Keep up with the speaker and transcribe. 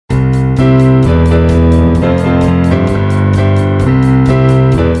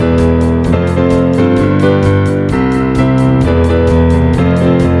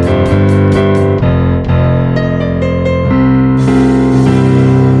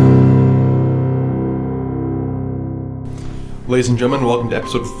ladies and gentlemen. Welcome to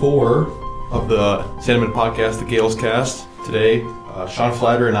episode 4 of the St. Edmund podcast, the Gales Cast. Today, Sean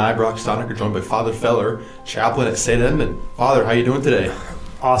Flatter and I, Brock Stonick, are joined by Father Feller, chaplain at St. Edmund. Father, how you doing today?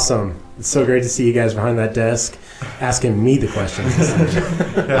 Awesome. It's so great to see you guys behind that desk asking me the questions.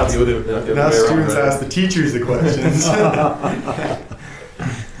 Now students ask the teachers the questions.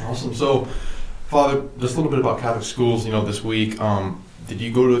 Awesome. So, Father, just a little bit about Catholic schools, this week. Did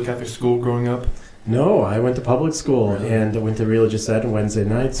you go to a Catholic school growing up? No, I went to public school Really? and I went to Religious Ed on Wednesday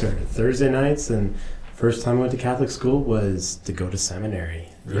nights or Thursday nights. And first time I went to Catholic school was to go to seminary.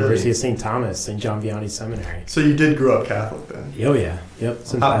 Really? University of St. Thomas, St. John Vianney Seminary. So you did grow up Catholic then? Oh, yeah. Yep.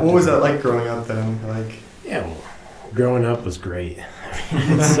 What was that like growing up then? Yeah, well, growing up was great.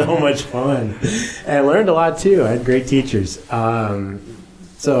 It's so much fun. And I learned a lot, too. I had great teachers.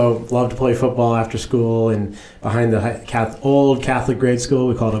 So loved to play football after school, and behind the old Catholic grade school,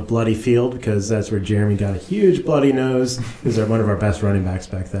 we called it Bloody Field because that's where Jeremy got a huge bloody nose. He was one of our best running backs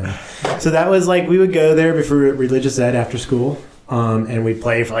back then. So that was like, we would go there before Religious Ed after school, and we'd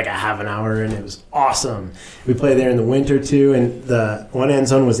play for like a half an hour, and it was awesome. We played there in the winter too, and the one end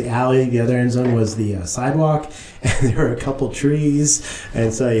zone was the alley, the other end zone was the sidewalk, and there were a couple trees,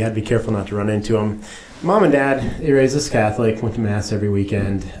 and so you had to be careful not to run into them. Mom and Dad, they raised us Catholic, went to Mass every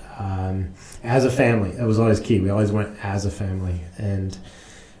weekend. As a family, that was always key. We always went as a family. And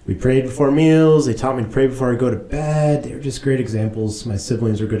we prayed before meals. They taught me to pray before I go to bed. They were just great examples. My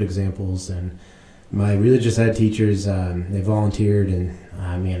siblings were good examples. And my religious ed teachers, they volunteered. And,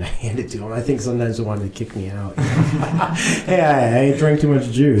 I handed to them. I think sometimes they wanted to kick me out. Hey, I drank too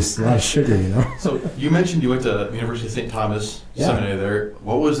much juice, a lot of sugar, So you mentioned you went to University of St. Thomas Seminary there.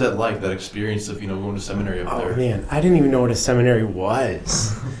 What was that like, that experience of going to seminary up there? Oh, man, I didn't even know what a seminary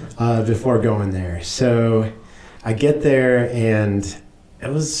was before going there. So I get there, and it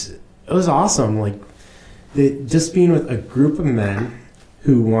was awesome. Like, just being with a group of men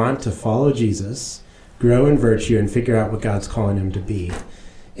who want to follow Jesus, grow in virtue, and figure out what God's calling them to be.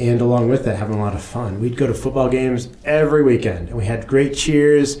 And along with that, having a lot of fun. We'd go to football games every weekend, and we had great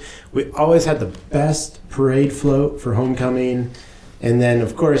cheers. We always had the best parade float for homecoming. And then,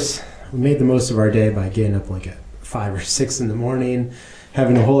 of course, we made the most of our day by getting up like at 5 or 6 in the morning,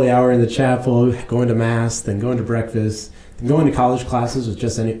 having a holy hour in the chapel, going to Mass, then going to breakfast, then going to college classes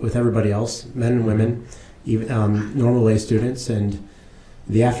with everybody else, men and women, even normal lay students. And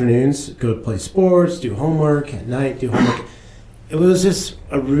the afternoons, go play sports, do homework. At night, do homework. It was just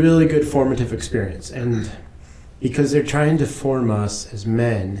a really good formative experience. And because they're trying to form us as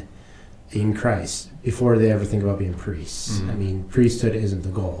men in Christ before they ever think about being priests. Mm-hmm. Priesthood isn't the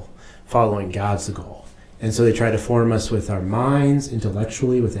goal. Following God's the goal. And so they try to form us with our minds,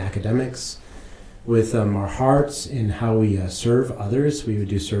 intellectually, with academics, with our hearts in how we serve others. We would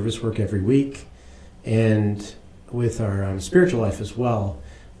do service work every week. And with our spiritual life as well,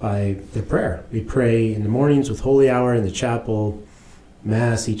 by the prayer. We pray in the mornings with holy hour in the chapel,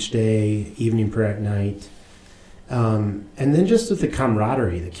 Mass each day, evening prayer at night. And then just with the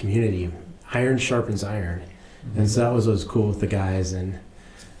camaraderie, the community, iron sharpens iron. Mm-hmm. And so that was what was cool with the guys. And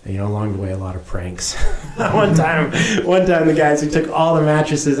along the way, a lot of pranks. One time, the guys, we took all the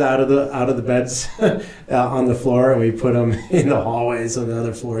mattresses out of the beds on the floor, and we put them in the hallways so the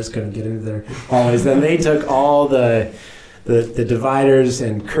other floors couldn't get into their hallways. Then they took all the dividers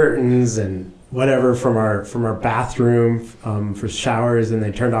and curtains and whatever from our bathroom for showers, and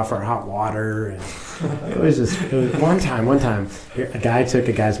they turned off our hot water. And it was one time a guy took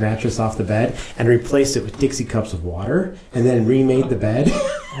a guy's mattress off the bed and replaced it with Dixie cups of water, and then remade the bed.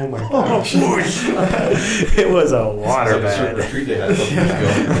 Oh my gosh. It was a water bed. Retreat they had a couple years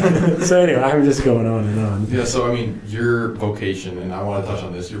ago. So anyway, I'm just going on and on. Yeah, so your vocation, and I want to touch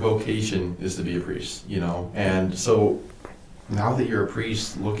on this, your vocation is to be a priest, and so now that you're a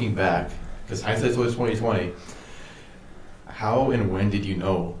priest, looking back, because hindsight's always 20/20, how and when did you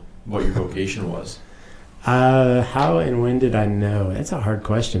know what your vocation was? How and when did I know? That's a hard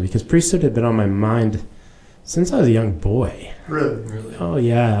question, because priesthood had been on my mind since I was a young boy. Really? Oh,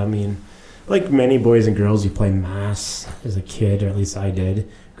 yeah. Like many boys and girls, you play Mass as a kid, or at least I did.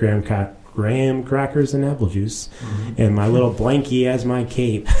 Graham crackers and apple juice, and my little blankie as my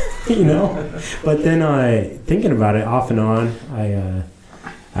cape, But then thinking about it off and on, I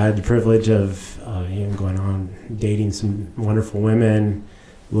had the privilege of going on dating some wonderful women,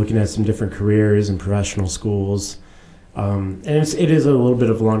 looking at some different careers and professional schools. And it is a little bit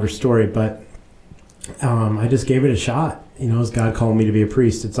of a longer story, but I just gave it a shot. As God called me to be a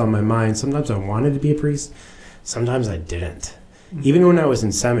priest, it's on my mind. Sometimes I wanted to be a priest. Sometimes I didn't. Even when I was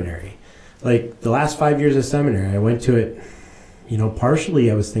in seminary. Like the last 5 years of seminary, I went to it,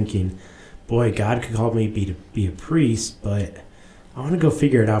 partially I was thinking, boy, God could call me to be a priest, but I want to go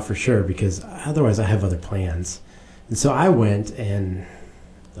figure it out for sure because otherwise I have other plans. And so I went and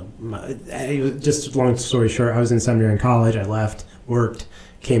just long story short, I was in seminary in college. I left, worked,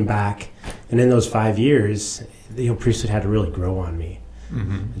 came back. And in those 5 years, priesthood had to really grow on me.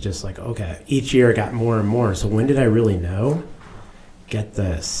 Mm-hmm. Just like, okay, each year I got more and more. So when did I really know? Get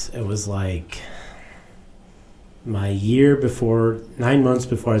this. It was like my year before, 9 months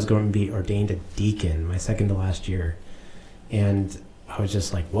before I was going to be ordained a deacon, my second to last year. And I was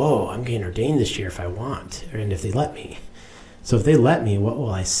just like, whoa, I'm getting ordained this year if I want, and if they let me. So if they let me, what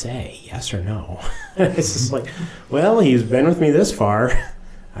will I say? Yes or no? It's just like, well, he's been with me this far.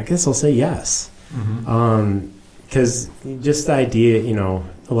 I guess I'll say yes. Mm-hmm. Because just the idea,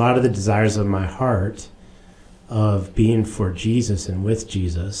 a lot of the desires of my heart of being for Jesus and with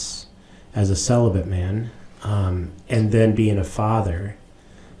Jesus as a celibate man, and then being a father,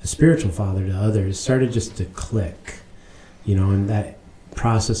 a spiritual father to others, started just to click, in that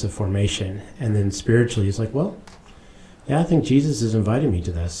process of formation. And then spiritually, it's like, well, yeah, I think Jesus has invited me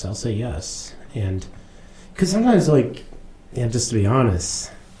to this. I'll say yes. And because sometimes, just to be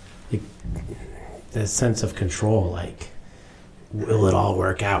honest, the sense of control, will it all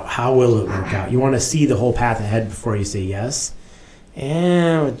work out? How will it work out? You want to see the whole path ahead before you say yes.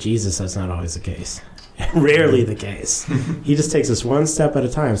 And with Jesus, that's not always the case. Rarely the case. He just takes us one step at a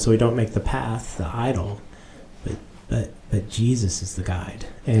time so we don't make the path the idol. But Jesus is the guide.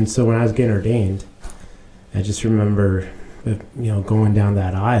 And so when I was getting ordained, I just remember, going down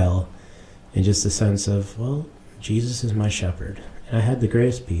that aisle and just a sense of, well, Jesus is my shepherd. And I had the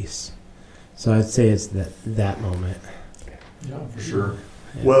greatest peace. So I'd say it's that moment. Yeah, for sure.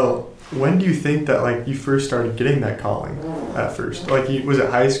 Yeah. Well, when do you think that you first started getting that calling at first? Was it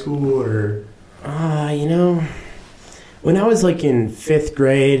high school or? When I was in 5th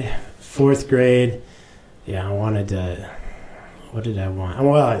grade, 4th grade, I wanted to, what did I want?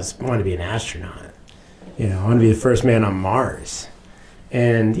 Well, I wanted to be an astronaut. I wanted to be the first man on Mars.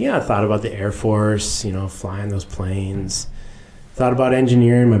 And, I thought about the Air Force, flying those planes. Thought about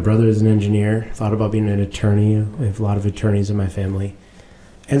engineering. My brother is an engineer. Thought about being an attorney. We have a lot of attorneys in my family.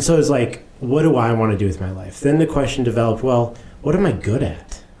 And so it's like, what do I want to do with my life? Then the question developed, well, what am I good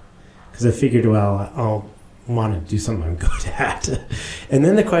at? Because I figured, well, I'll want to do something I'm good at. And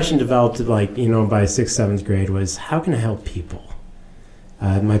then the question developed, by 6th, 7th grade was, how can I help people?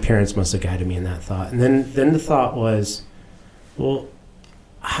 My parents must have guided me in that thought. And then the thought was, well,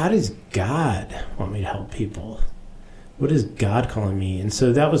 how does God want me to help people? What is God calling me? And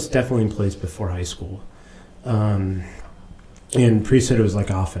so that was definitely in place before high school. And priesthood was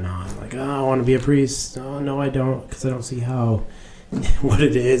off and on. I want to be a priest. Oh, no, I don't, because I don't see what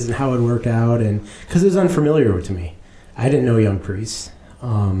it is and how it would work out. And because it was unfamiliar to me. I didn't know young priests.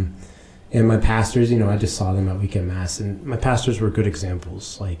 And my pastors, I just saw them at weekend mass. And my pastors were good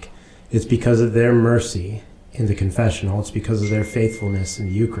examples. It's because of their mercy in the confessional. It's because of their faithfulness in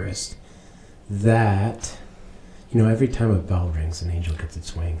the Eucharist that... every time a bell rings, an angel gets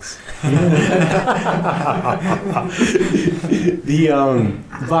its wings.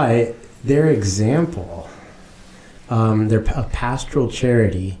 But their example, their pastoral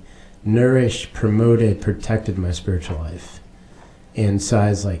charity, nourished, promoted, protected my spiritual life. And so I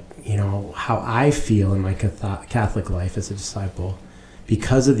was how I feel in my Catholic life as a disciple,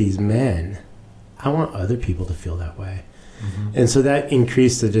 because of these men, I want other people to feel that way. Mm-hmm. And so that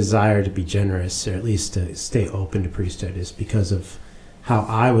increased the desire to be generous, or at least to stay open to priesthood, is because of how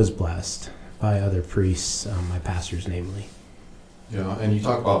I was blessed by other priests, my pastors namely. Yeah, and you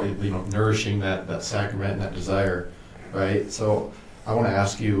talk about nourishing that sacrament and that desire, right? So I want to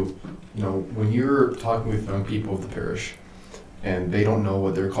ask you, when you're talking with young people of the parish and they don't know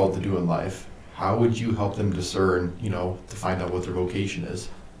what they're called to do in life, how would you help them discern, to find out what their vocation is?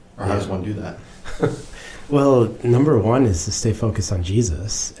 Or how does one do that? Well, number one is to stay focused on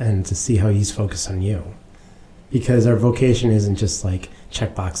Jesus and to see how he's focused on you. Because our vocation isn't just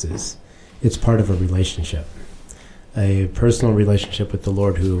check boxes. It's part of a relationship. A personal relationship with the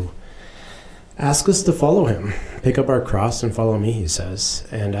Lord who asks us to follow him. Pick up our cross and follow me, he says.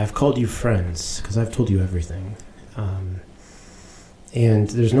 And I've called you friends because I've told you everything. And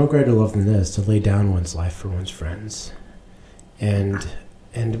there's no greater love than this, to lay down one's life for one's friends. And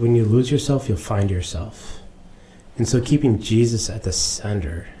when you lose yourself, you'll find yourself. And so keeping Jesus at the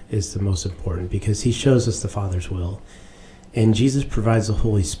center is the most important, because he shows us the Father's will. And Jesus provides the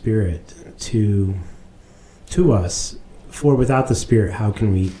Holy Spirit to us. For without the Spirit, how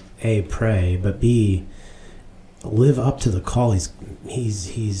can we, A, pray, but B, live up to the call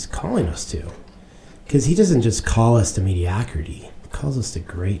he's calling us to? Because he doesn't just call us to mediocrity. He calls us to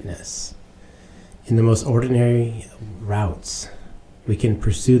greatness in the most ordinary routes. We can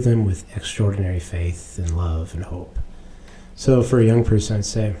pursue them with extraordinary faith and love and hope. So for a young person, I'd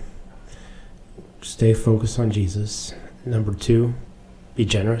say, stay focused on Jesus. Number 2, be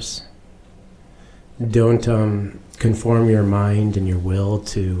generous. Don't conform your mind and your will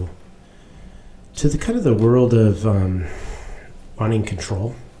to the kind of the world of wanting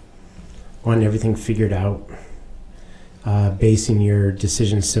control, wanting everything figured out, basing your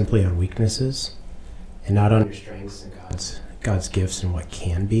decisions simply on weaknesses and not on your strengths and God's gifts and what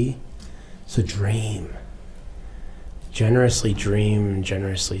can be. So dream. Generously dream and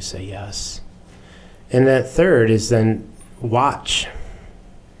generously say yes. And that third is then watch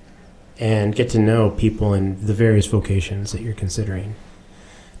and get to know people in the various vocations that you're considering.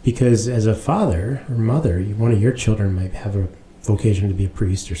 Because as a father or mother, one of your children might have a vocation to be a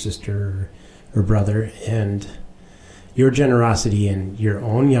priest or sister or brother, and your generosity in your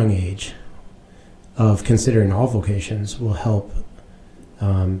own young age of considering all vocations will help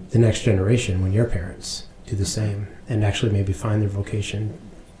the next generation when your parents do the same and actually maybe find their vocation,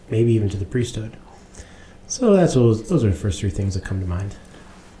 maybe even to the priesthood. So those are the first 3 things that come to mind.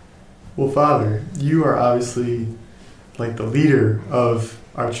 Well, Father, you are obviously like the leader of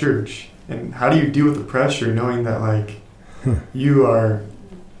our church. And how do you deal with the pressure knowing that like you are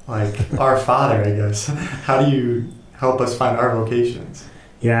like our father, I guess? How do you help us find our vocations?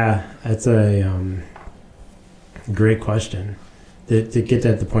 Yeah, that's a great question. To get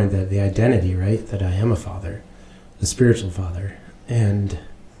at the point that the identity, right, that I am a father, a spiritual father. And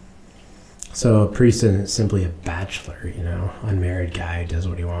so a priest isn't simply a bachelor, unmarried guy who does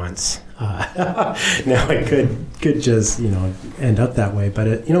what he wants. Now it could just, end up that way.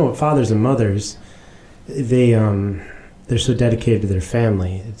 But, fathers and mothers, they're so dedicated to their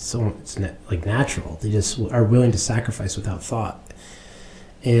family. It's like natural. They just are willing to sacrifice without thought.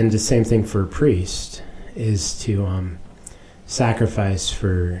 And the same thing for a priest is to sacrifice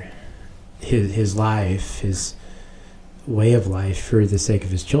for his life, his way of life for the sake of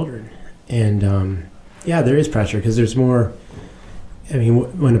his children. And there is pressure because there's more. I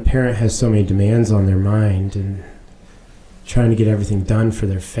mean, when a parent has so many demands on their mind and trying to get everything done for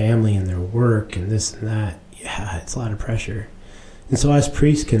their family and their work and this and that, it's a lot of pressure. And so us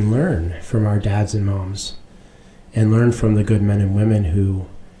priests can learn from our dads and moms and learn from the good men and women who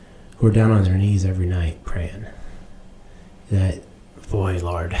are down on their knees every night praying that, boy,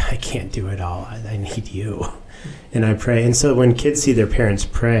 Lord, I can't do it all. I need you. And I pray. And so when kids see their parents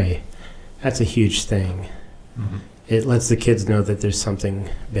pray, that's a huge thing. Mm-hmm. It lets the kids know that there's something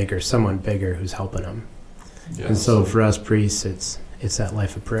bigger, someone bigger who's helping them. Yeah, and so for us priests, it's that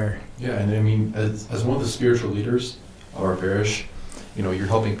life of prayer. Yeah, and I mean, as one of the spiritual leaders of our parish, you're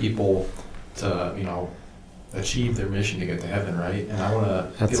helping people to, achieve their mission to get to heaven, right? And I want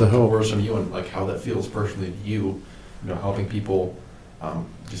to get some words from you and like how that feels personally to you, helping people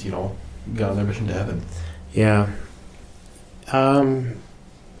just, get on their mission to heaven. Yeah.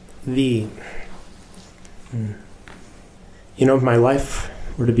 If my life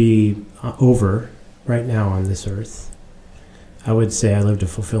were to be over right now on this earth, I would say I lived a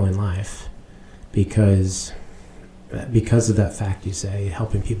fulfilling life because of that fact you say,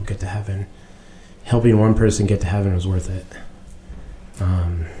 helping people get to heaven. Helping one person get to heaven was worth it.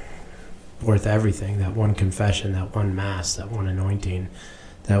 Worth everything. That one confession, that one mass, that one anointing,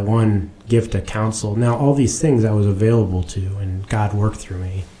 that one gift of counsel. Now, all these things I was available to, and God worked through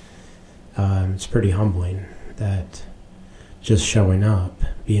me. It's pretty humbling that just showing up,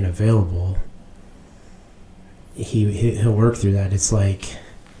 being available, he'll work through that. It's like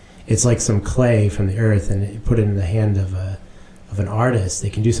some clay from the earth, and put it in the hand of an artist.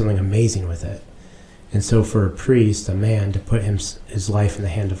 They can do something amazing with it. And so for a priest, a man, to put his life in the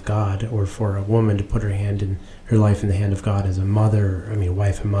hand of God, or for a woman to put her life in the hand of God as a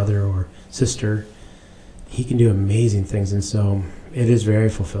wife and mother or sister, he can do amazing things. And so it is very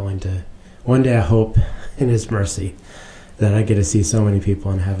fulfilling to, one day I hope in his mercy that I get to see so many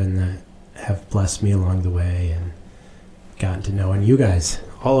people in heaven that have blessed me along the way and gotten to know, and you guys,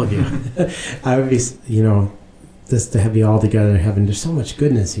 all of you. I would be, just to have you all together in heaven, there's so much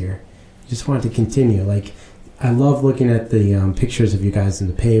goodness here. Just want to continue. Like, I love looking at the pictures of you guys in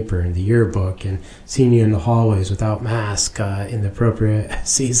the paper and the yearbook, and seeing you in the hallways without mask in the appropriate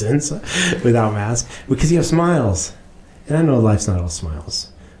seasons without mask, because you have smiles. And I know life's not all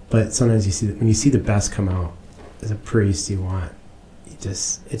smiles, but sometimes when you see the best come out as a priest,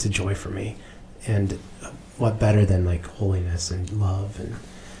 it's a joy for me. And what better than like holiness and love and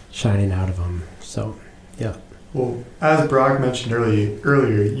shining out of them? So, yeah. Well, as Brock mentioned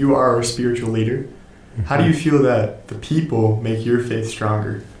earlier, you are our spiritual leader. Mm-hmm. How do you feel that the people make your faith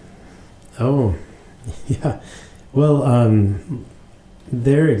stronger? Oh, yeah. Well,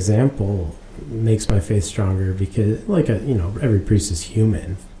 their example makes my faith stronger because, every priest is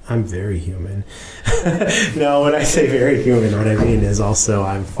human. I'm very human. No, when I say very human, what I mean is also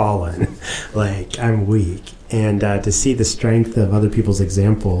I'm fallen. Like, I'm weak. And to see the strength of other people's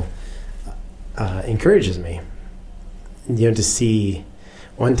example encourages me. To see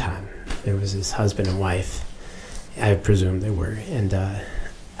one time, there was this husband and wife, I presume they were, and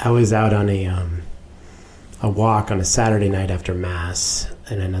I was out on a walk on a Saturday night after Mass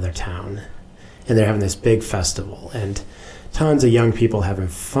in another town, and they're having this big festival, and tons of young people having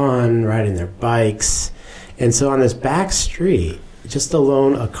fun, riding their bikes. And so on this back street, just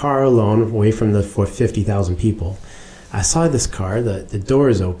alone, a car alone, away from the 50,000 people, I saw this car, the door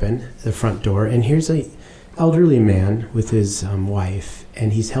is open, the front door, and here's a elderly man with his wife,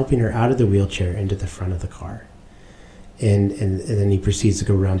 and he's helping her out of the wheelchair into the front of the car. And then he proceeds to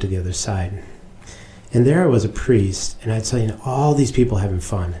go around to the other side. And there I was, a priest, and I'd seen all these people having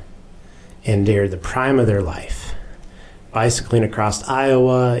fun, and they're the prime of their life. Bicycling across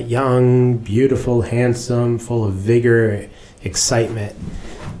Iowa, young, beautiful, handsome, full of vigor, excitement.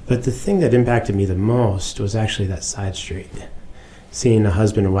 But the thing that impacted me the most was actually that side street. Seeing a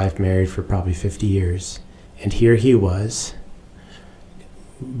husband and wife married for probably 50 years. And here he was,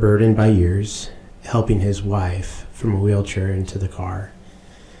 burdened by years, helping his wife from a wheelchair into the car.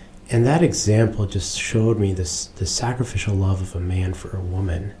 And that example just showed me the sacrificial love of a man for a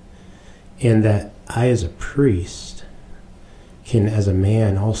woman. And that I, as a priest, can, as a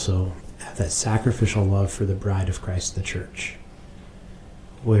man, also have that sacrificial love for the bride of Christ, the church,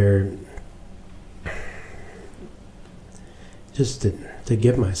 where just to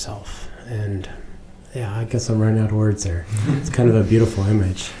give myself. And yeah, I guess I'm running out of words there. It's kind of a beautiful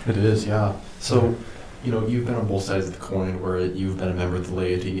image. It is, yeah. So, you've been on both sides of the coin, where you've been a member of the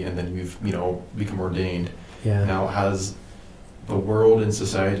laity and then you've, become ordained. Yeah. Now, has the world and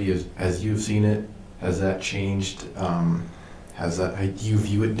society, as you've seen it, has that changed? Do you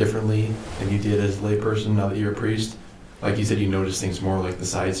view it differently than you did as a layperson now that you're a priest? Like you said, you notice things more like the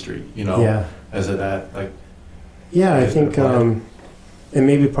side street, Yeah. As of that, like... Yeah, I think, and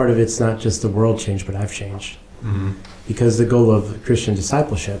maybe part of it's not just the world changed, but I've changed. Mm-hmm. Because the goal of Christian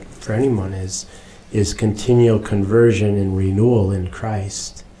discipleship for anyone is continual conversion and renewal in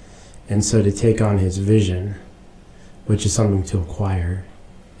Christ. And so to take on his vision, which is something to acquire.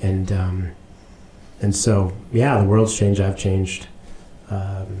 And so, yeah, the world's changed, I've changed.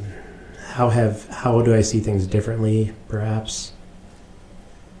 How do I see things differently, perhaps?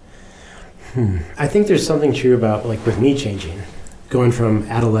 I think there's something true about, like, with me changing, going from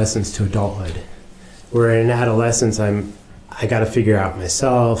adolescence to adulthood, where in adolescence I got to figure out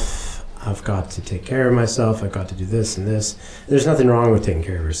myself. I've got to take care of myself. I've got to do this and this. There's nothing wrong with taking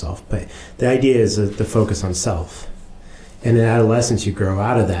care of yourself, but the idea is the focus on self. And in adolescence, you grow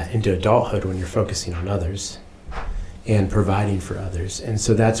out of that into adulthood when you're focusing on others and providing for others. And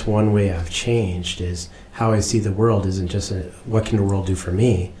so that's one way I've changed, is how I see the world isn't just what can the world do for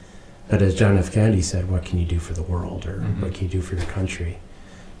me, but as John F. Kennedy said, what can you do for the world, or what can you do for your country?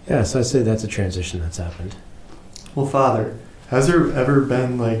 Yeah, so I'd say that's a transition that's happened. Well, Father, has there ever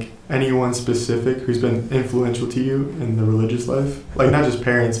been, like, anyone specific who's been influential to you in the religious life? Like, not just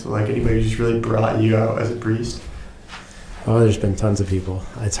parents, but, like, anybody who just really brought you out as a priest? Oh, there's been tons of people.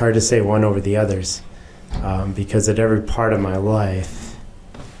 It's hard to say one over the others, because at every part of my life,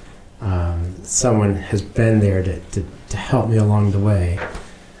 someone has been there to help me along the way.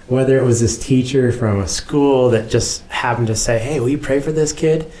 Whether it was this teacher from a school that just happened to say, hey, will you pray for this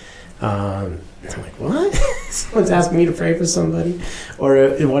kid? I'm like, what? Someone's asking me to pray for somebody? Or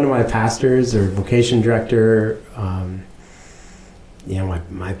one of my pastors or vocation director.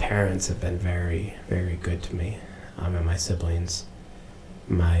 My parents have been very, very good to me, and my siblings,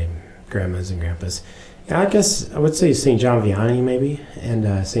 my grandmas and grandpas. Yeah, I guess I would say St. John Vianney maybe,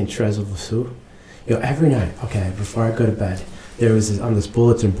 and St. Therese of Lisieux. Every night, before I go to bed, there was on this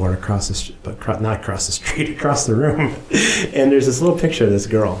bulletin board across the room, and there's this little picture of this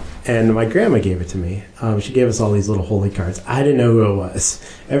girl, and my grandma gave it to me. She gave us all these little holy cards. I didn't know who it was.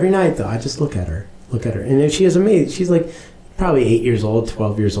 Every night, though, I just look at her, and then she is amazing. She's like probably 8 years old,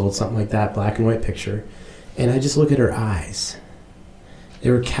 12 years old, something like that, black and white picture, and I just look at her eyes. They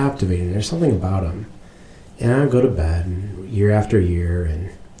were captivating. There's something about them, and I go to bed year after year,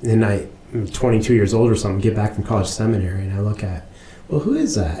 and then I'm 22 years old or something, get back from college seminary, and I look at, well, who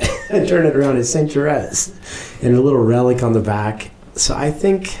is that? I turn it around, it's St. Therese, and a little relic on the back. So I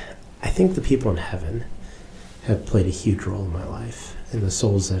think the people in heaven have played a huge role in my life, and the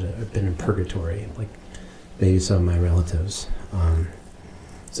souls that have been in purgatory, like maybe some of my relatives.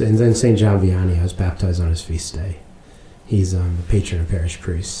 And then St. John Vianney, I was baptized on his feast day. He's the patron of parish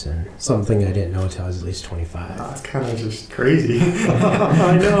priests, and something I didn't know until I was at least 25. That's kind of just crazy.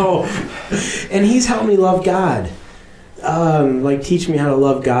 I know. And he's helped me love God. Like teach me how to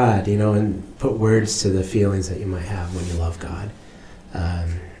love God, and put words to the feelings that you might have when you love God.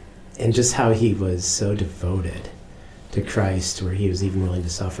 And just how he was so devoted to Christ, where he was even willing to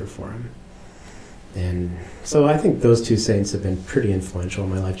suffer for him. And so I think those two saints have been pretty influential in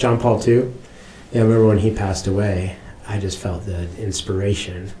my life. John Paul II, I remember when he passed away, I just felt the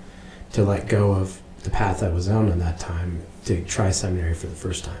inspiration to let go of the path I was on at that time to try seminary for the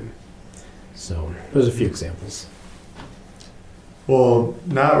first time. So there's a few examples. Well,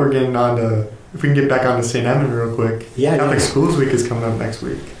 now we're getting on to, if we can get back on to St. Edmund real quick. Yeah. Catholic Schools Week is coming up next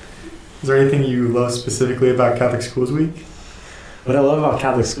week. Is there anything you love specifically about Catholic Schools Week? What I love about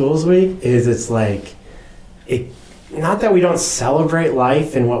Catholic Schools Week is it's like, not that we don't celebrate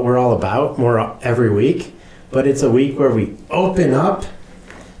life and what we're all about more every week, but it's a week where we open up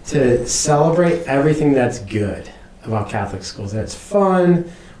to celebrate everything that's good about Catholic schools. And it's fun.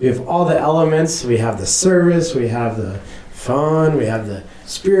 We have all the elements. We have the service. We have the fun. We have the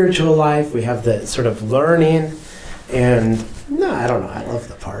spiritual life. We have the sort of learning. And no, I don't know. I love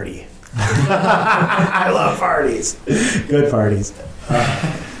the party. I love parties. Good parties.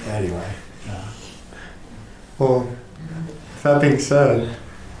 Anyway. Well, with that being said,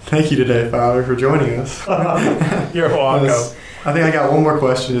 thank you today, Father, for joining us. You're welcome. I think I got one more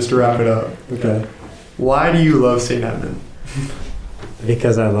question just to wrap it up. Okay. Why do you love St. Edmund?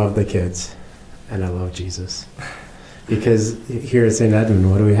 Because I love the kids and I love Jesus. Because here at St. Edmund,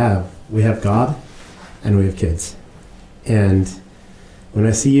 what do we have? We have God and we have kids. And when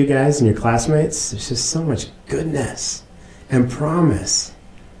I see you guys and your classmates, there's just so much goodness and promise.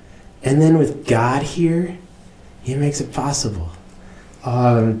 And then with God here, he makes it possible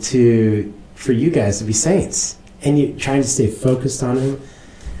for you guys to be saints. And you trying to stay focused on him.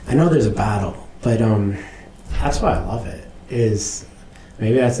 I know there's a battle, but that's why I love it. Is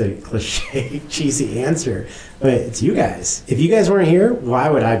maybe that's a cliche, cheesy answer, but it's you guys. If you guys weren't here, why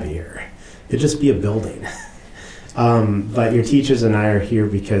would I be here? It'd just be a building. But your teachers and I are here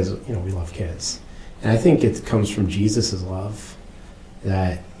because we love kids, and I think it comes from Jesus' love,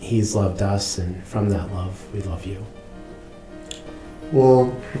 that he's loved us, and from that love, we love you. Well,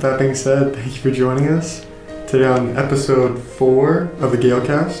 with that being said, thank you for joining us today on episode 4 of the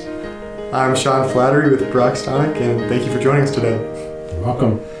Galecast. I'm Sean Flattery with Brock Stonick, and thank you for joining us today. You're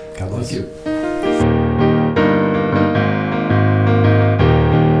welcome. God bless Thank you. you.